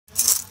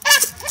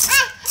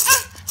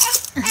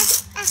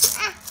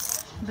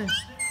Bung.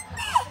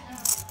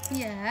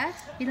 Ya,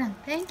 bilang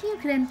thank you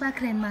grandpa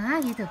grandma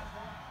gitu.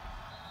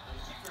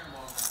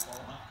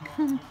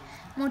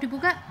 Mau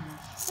dibuka?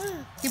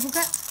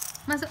 Dibuka.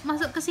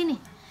 Masuk ke sini.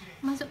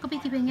 Masuk ke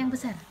piggy bank yang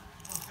besar.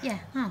 Ya,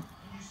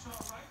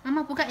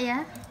 Mama buka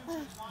ya.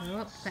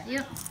 Yuk, buka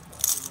yuk.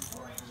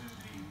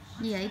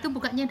 Iya, itu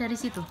bukanya dari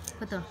situ.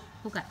 Betul,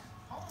 buka.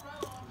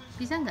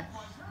 Bisa nggak?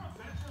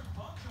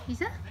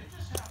 Bisa?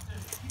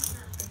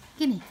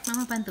 Gini,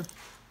 Mama bantu.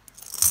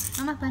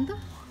 Mama bantu.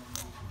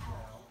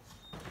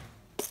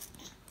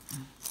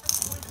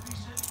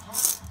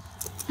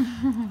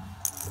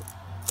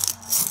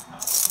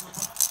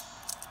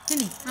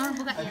 Sini, Mama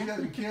buka And he ya.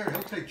 doesn't care.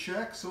 He'll take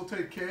checks. He'll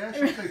take cash.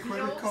 He'll take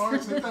credit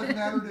cards. It doesn't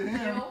matter to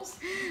him.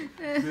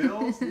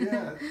 Bills,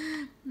 yeah.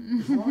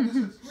 As long as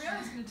it's...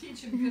 Rihanna's going to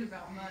teach him good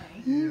about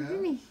money.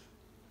 Yeah.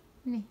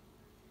 Ini.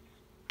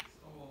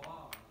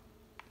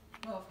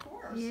 Well, of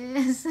course.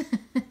 Yes.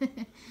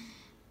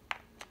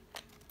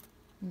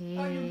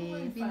 Oh, your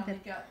balloon Pintar.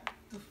 finally got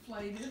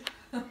deflated.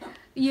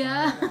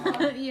 Yeah,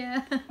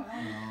 yeah.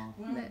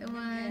 Well, That went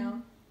one.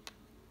 down.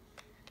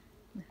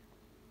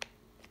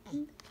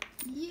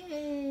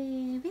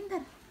 Yeay,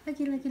 pintar.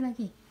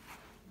 Lagi.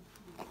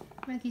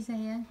 Lagi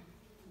sayang.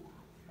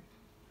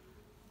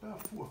 About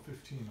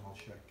 4:15, I'll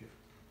check it.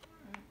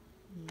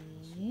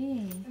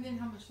 Yeay. And then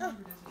how much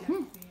longer does it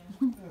have to be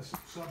in?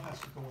 Some has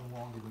to go in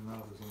longer than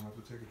others. I'll have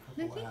to take a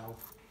couple out.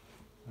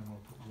 And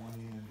I'll put one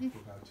in for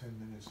about 10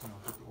 minutes, and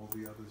I'll put all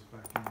the others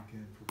back in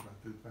again for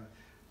about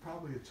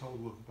probably a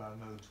total of about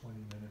another 20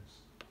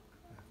 minutes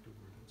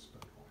afterward and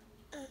stuff.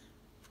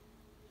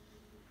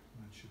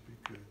 That should be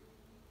good.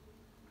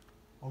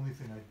 Only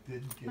thing I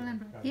didn't get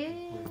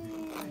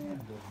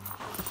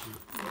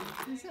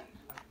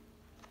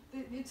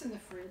It's in the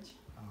fridge.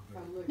 Okay.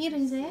 Look, Ini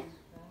ring saya.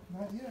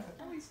 Not yet.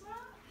 Oh, he's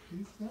not?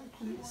 He's not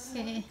close.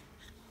 Oke.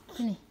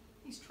 Sini.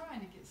 He's trying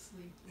to get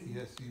sleepy.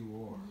 Yes, you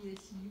are.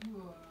 Yes, you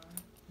are.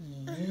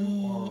 You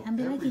Yeay. are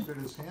Ambil every lagi. bit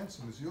as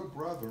handsome as your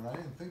brother, and I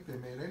didn't think they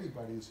made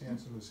anybody as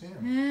handsome as him.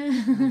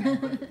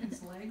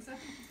 His legs, I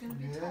think he's going to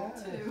be tall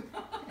Yeah. too.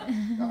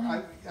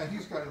 And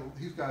he's got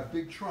a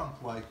big trunk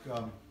like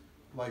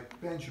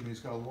Benjamin. He's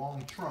got a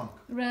long trunk.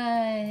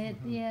 Right,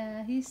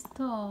 yeah, he's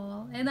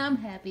tall, and I'm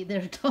happy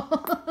they're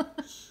tall.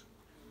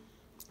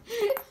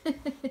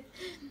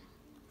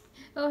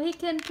 Oh, he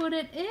can put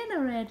it in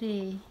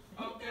already.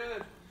 Oh,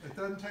 good. It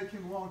doesn't take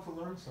him long to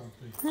learn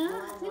something.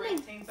 Huh? We're over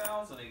Sini.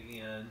 18,000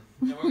 again.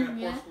 And we're gonna, of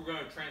Yeah. course, we're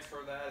gonna transfer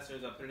that as soon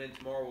as I put it in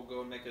tomorrow. We'll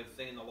go and make a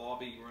thing in the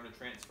lobby. We're gonna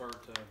transfer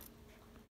to